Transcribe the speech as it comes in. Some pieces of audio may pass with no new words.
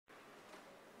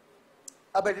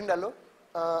अब हेडिंग डालो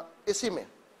इसी में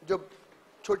जो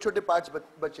छोटे छोटे पार्ट्स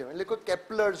बचे हुए, लिखो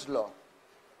Kepler's law,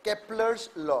 Kepler's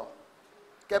law,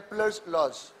 Kepler's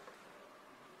laws.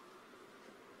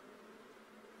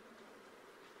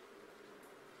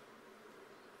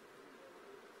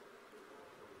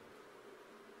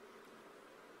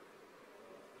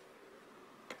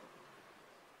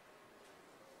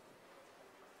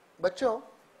 बच्चों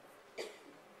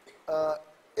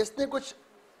इसने कुछ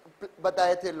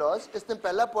बताए थे लॉज। इसने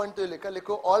पहला पॉइंट तो लिखा,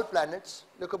 लिखो ऑल प्लैनेट्स,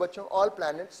 लिखो बच्चों all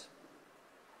planets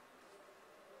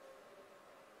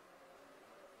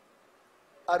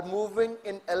are moving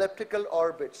in elliptical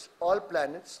orbits, all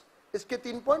planets. इसके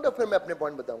 3 पॉइंट और फिर मैं अपने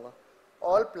पॉइंट बताऊंगा।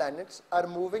 All planets are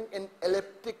moving in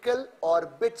elliptical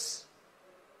orbits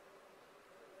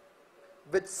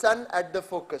with sun at the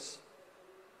focus,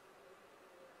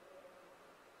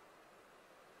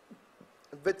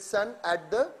 with sun at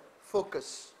the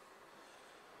focus.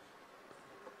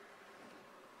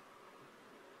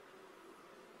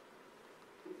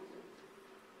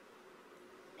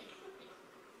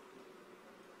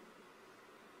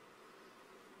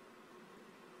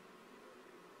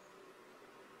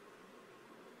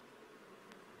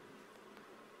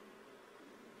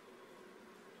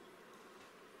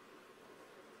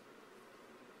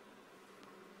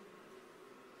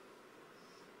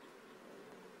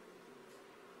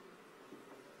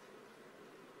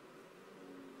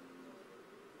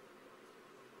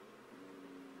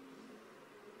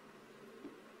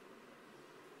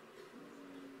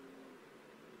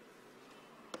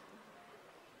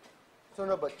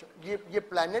 सुनो बच्चों, ये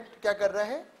प्लैनेट क्या कर रहा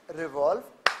है, रिवॉल्व,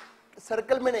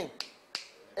 सर्कल में नहीं,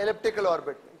 एलिप्टिकल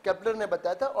ऑर्बिट। केपलर ने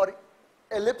बताया था। और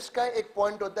एलिप्स का एक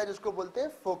पॉइंट होता है जिसको बोलते हैं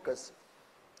फोकस,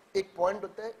 एक पॉइंट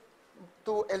होता है,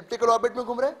 तो एलिप्टिकल ऑर्बिट में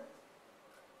घूम रहा है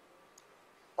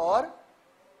और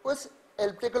उस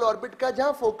एलिप्टिकल ऑर्बिट का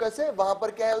जहां फोकस है वहां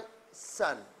पर क्या है,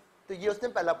 सन। तो ये उसने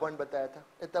पहला पॉइंट बताया था।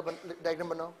 इतना डायग्राम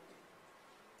बनाओ।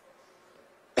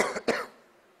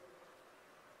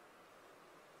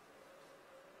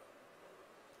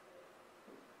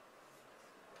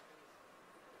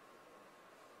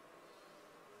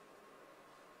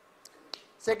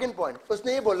 सेकेंड पॉइंट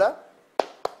उसने ये बोला,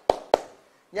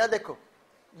 यहां देखो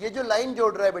ये जो लाइन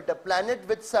जोड़ रहा है बेटा, प्लैनेट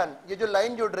विद सन, ये जो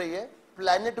लाइन जोड़ रही है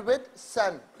प्लैनेट विद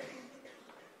सन,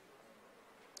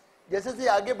 जैसे से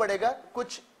आगे बढ़ेगा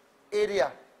कुछ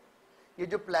एरिया, ये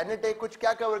जो प्लैनेट है कुछ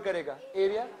क्या कवर करेगा,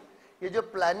 एरिया। ये जो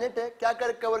प्लैनेट है क्या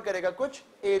कवर करेगा, कुछ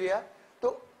एरिया। तो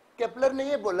केपलर ने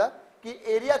ये बोला कि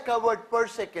एरिया कवर्ड पर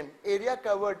सेकेंड, एरिया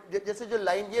कवर्ड, जैसे जो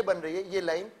लाइन ये बन रही है, ये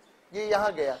लाइन ये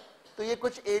यहां गया, तो ये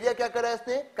कुछ एरिया क्या करा है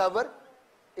इसने, कवर,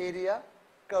 एरिया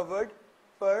कवर्ड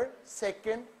पर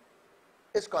सेकेंड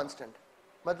इज कांस्टेंट।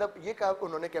 मतलब ये कहा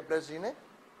उन्होंने केपलर जी ने।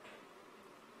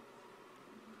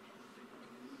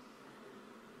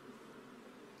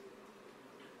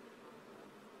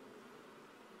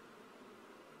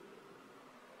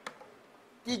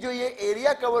 कि जो ये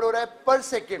एरिया कवर हो रहा है पर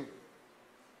सेकेंड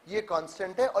ये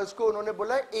कांस्टेंट है, और इसको उन्होंने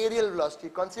बोला एरियल वेलोसिटी।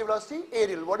 कौन सी velocity,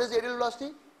 aerial. What is areal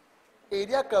velocity,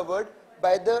 area covered by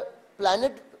the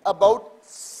planet about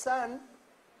sun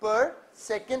per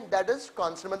second, that is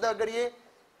constant। मतलब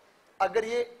अगर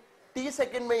ये t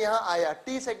सेकेंड में यहां आया,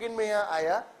 t सेकेंड में यहां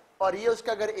आया और ये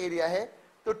उसका अगर एरिया है,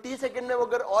 तो t सेकेंड में वो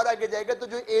अगर और आगे जाएगा तो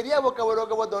जो एरिया वो कवर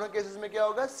होगा वो दोनों केसेस में क्या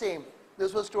होगा, same.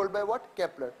 This was told by what,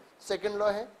 Kepler. Second law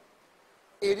है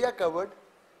एरिया कवर्ड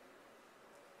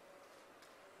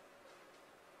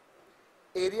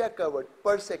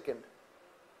पर second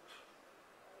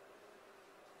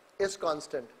is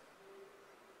constant।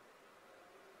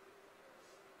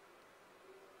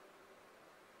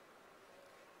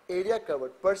 Area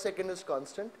covered per second is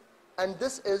constant, and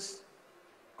this is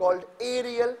called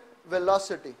aerial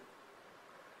velocity।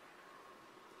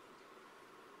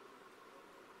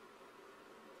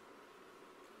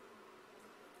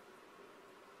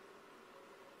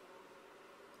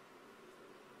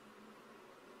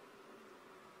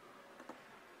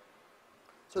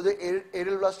 So the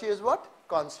aerial velocity is what,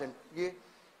 constant.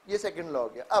 ये second law हो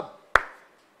गया। अब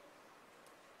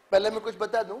पहले मैं कुछ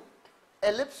बता दूं,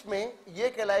 एलिप्स में ये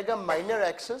कहलाएगा माइनर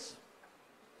एक्सिस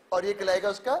और ये कहलाएगा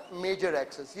उसका मेजर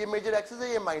एक्सिस। ये मेजर एक्सिस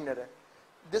है, ये माइनर है।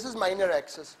 This is minor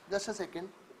axis. Just a second,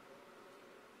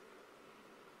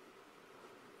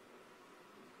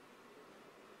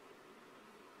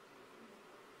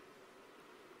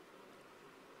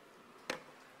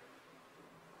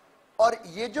 और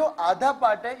ये जो आधा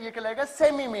पार्ट है ये कहलाएगा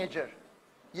सेमी मेजर,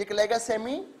 ये कहलाएगा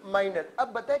सेमी माइनर। अब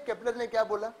बताए केपलर ने क्या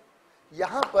बोला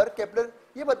यहां पर। केपलर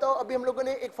ये बताओ, अभी हम लोगों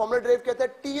ने एक फॉर्मूला ड्राइव किया था,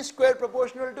 T square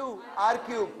proportional to are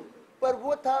cube. पर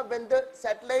वो था व्हेन द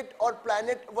सैटेलाइट और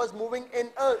planet was moving in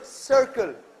a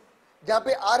circle, जहां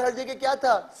पे आर हर जगह क्या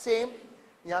था, सेम।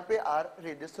 यहाँ पे आर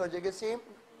रेडियस हर जगह सेम,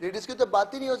 रेडियस की तो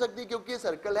बात ही नहीं हो सकती क्योंकि ये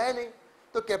सर्कल है नहीं।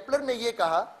 तो केपलर ने ये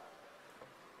कहा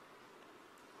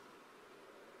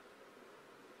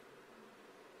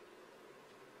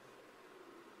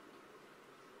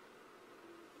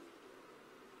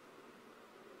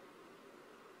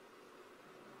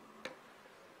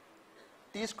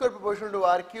t square proportional to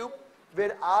r cube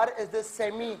where r is the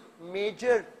semi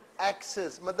major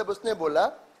axis। मतलब उसने बोला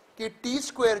कि t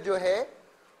square जो है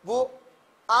वो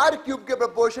r cube के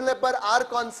प्रोपोर्शनल है, पर r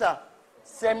कौन सा,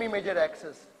 सेमी मेजर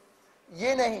एक्सिस।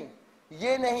 ये नहीं,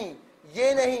 ये नहीं,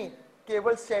 ये नहीं,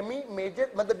 केवल सेमी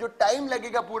मेजर, मतलब जो टाइम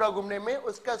लगेगा पूरा घूमने में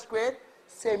उसका स्क्वायर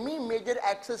सेमी मेजर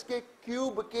एक्सिस के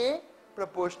क्यूब के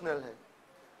प्रोपोर्शनल है।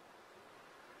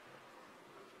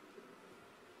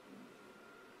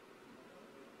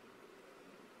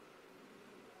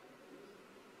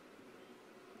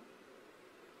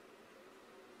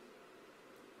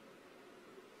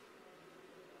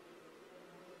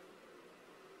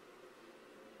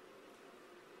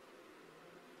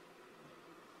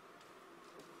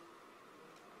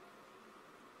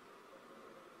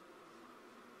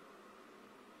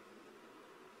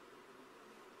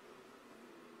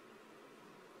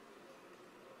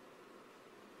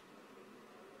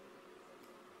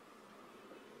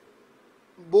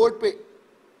 बोर्ड पे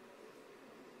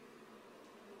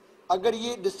अगर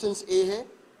ये डिस्टेंस a है,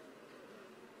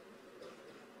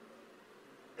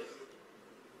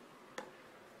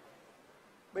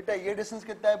 बेटा ये डिस्टेंस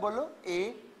कितना है बोलो, a,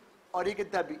 और ये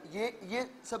कितना b, ये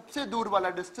सबसे दूर वाला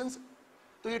डिस्टेंस।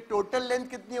 तो ये टोटल लेंथ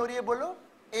कितनी हो रही है बोलो,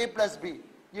 a प्लस बी।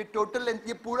 ये टोटल लेंथ,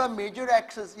 ये पूरा मेजर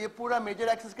एक्सिस, ये पूरा मेजर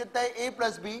एक्सिस कितना है, a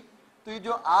प्लस बी। तो ये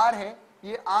जो r है,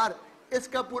 ये r,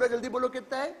 इसका पूरा जल्दी बोलो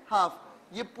कितना है, हाफ।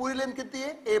 ये पूरी लेंथ कितनी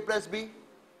है, a प्लस बी,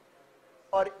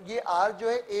 और ये r जो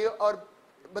है a, और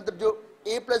मतलब जो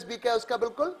a प्लस बी का है उसका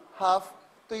बिल्कुल हाफ।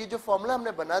 तो ये जो फॉर्मूला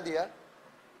हमने बना दिया,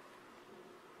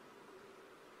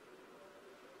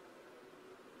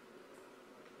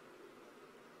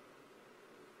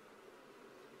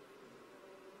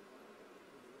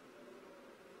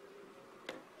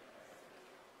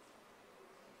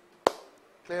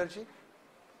 clear ji,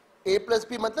 a plus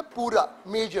B मतलब पूरा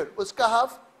मेजर, उसका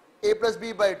half a plus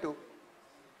B by 2।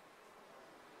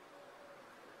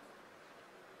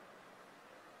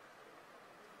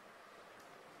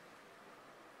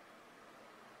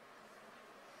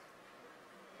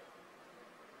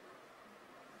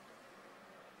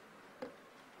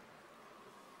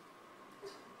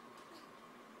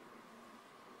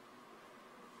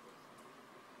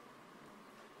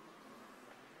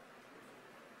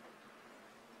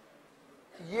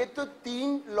 ये तो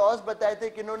 3 लॉज बताए थे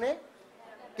किन्होंने,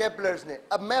 केपलर्स ने।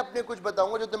 अब मैं अपने कुछ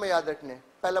बताऊंगा जो तुम्हें याद रखने।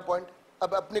 पहला पॉइंट,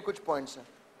 अब अपने कुछ पॉइंट्स हैं।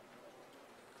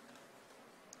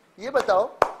 ये बताओ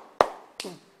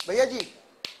भैया जी,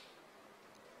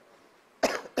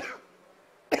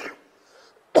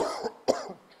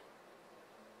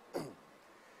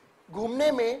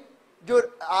 घूमने में जो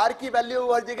r की वैल्यू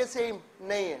वो हर जगह सेम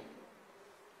नहीं है।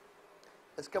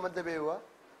 इसका मतलब ये हुआ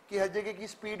कि हर जगह की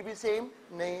स्पीड भी सेम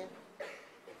नहीं है।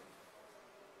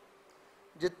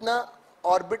 जितना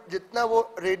ऑर्बिट, जितना वो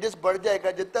रेडियस बढ़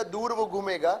जाएगा, जितना दूर वो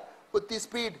घूमेगा, उतनी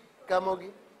स्पीड कम होगी।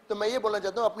 तो मैं ये बोलना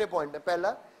चाहता हूं अपने पॉइंट में,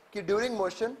 पहला कि during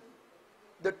motion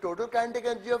the total kinetic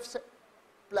energy of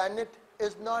planet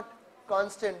is not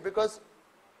constant because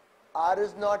are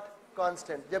is not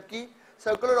constant. जबकि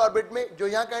सर्कुलर ऑर्बिट में जो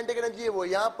यहाँ काइनेटिक एनर्जी है वो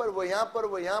यहाँ पर, वो यहाँ पर,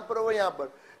 वो यहाँ पर, वो यहाँ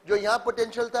पर, जो यहाँ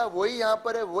पोटेंशियल था वही यहाँ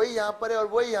पर है, वही यहाँ पर है, और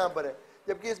वही यहाँ पर है।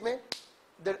 जबकि इसमें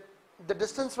the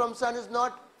distance from sun is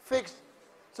not fixed.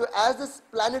 So as this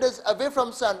planet is away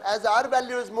from sun, as r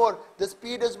value is more, the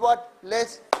speed is what,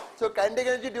 less. So kinetic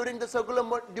energy during the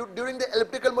during the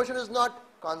elliptical motion is not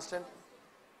constant.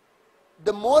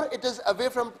 The more it is away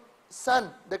from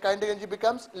sun, the kinetic energy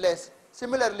becomes less.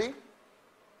 Similarly,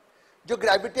 जो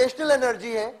gravitational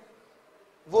energy है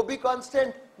वो भी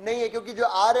constant नहीं है, क्योंकि जो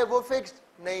r है वो fixed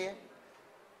नहीं है।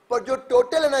 पर जो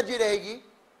total energy रहेगी,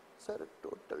 sir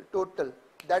total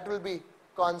that will be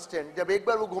constant। जब एक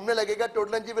बार वो घूमने लगेगा,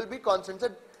 total energy will be constant।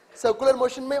 Sir circular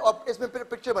motion में, और इसमें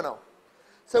पिक्चर बनाओ,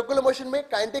 सर्कुलर मोशन में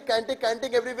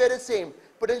kinetic everywhere is same,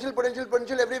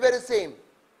 potential everywhere is same,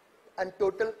 and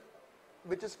total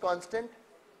which is constant,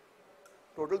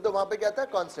 total तो वहां पे क्या था,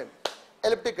 constant।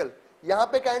 elliptical, यहाँ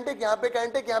पे काइनेटिक, यहाँ पे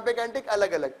काइनेटिक, यहाँ पे काइनेटिक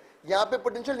अलग अलग, यहाँ पे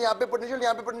पोटेंशियल, यहाँ पे पोटेंशियल,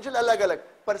 यहाँ पे पोटेंशियल अलग अलग,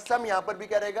 पर सम यहाँ पर भी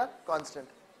क्या रहेगा, कांस्टेंट।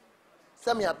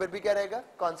 सम यहाँ पर भी क्या रहेगा,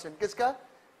 कांस्टेंट। किसका,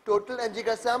 टोटल एनर्जी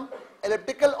का सम।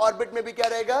 एलिप्टिकल ऑर्बिट में भी क्या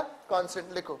रहेगा,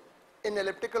 कांस्टेंट। लिखो, इन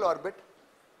elliptical orbit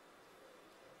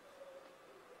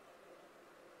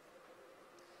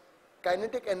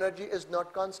kinetic energy is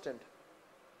not constant.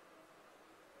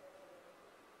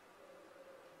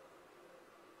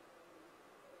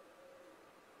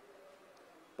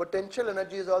 Potential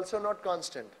energy is also not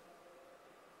constant.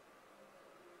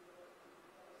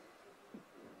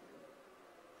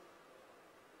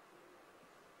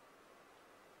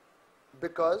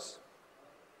 Because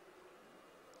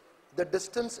the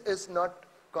distance is not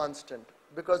constant.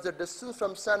 Because the distance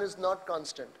from sun is not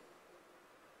constant.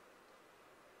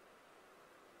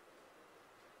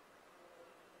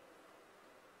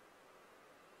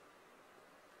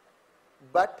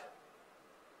 But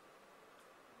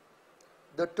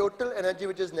the total energy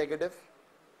which is negative,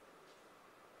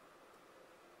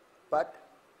 but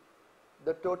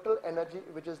the total energy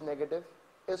which is negative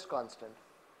is constant.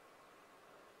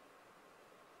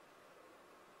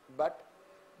 But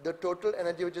the total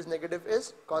energy which is negative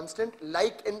is constant,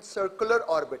 like in circular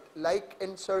orbit, like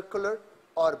in circular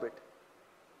orbit,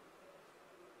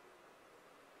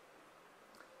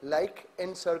 like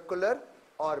in circular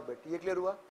orbit. ये clear हुआ?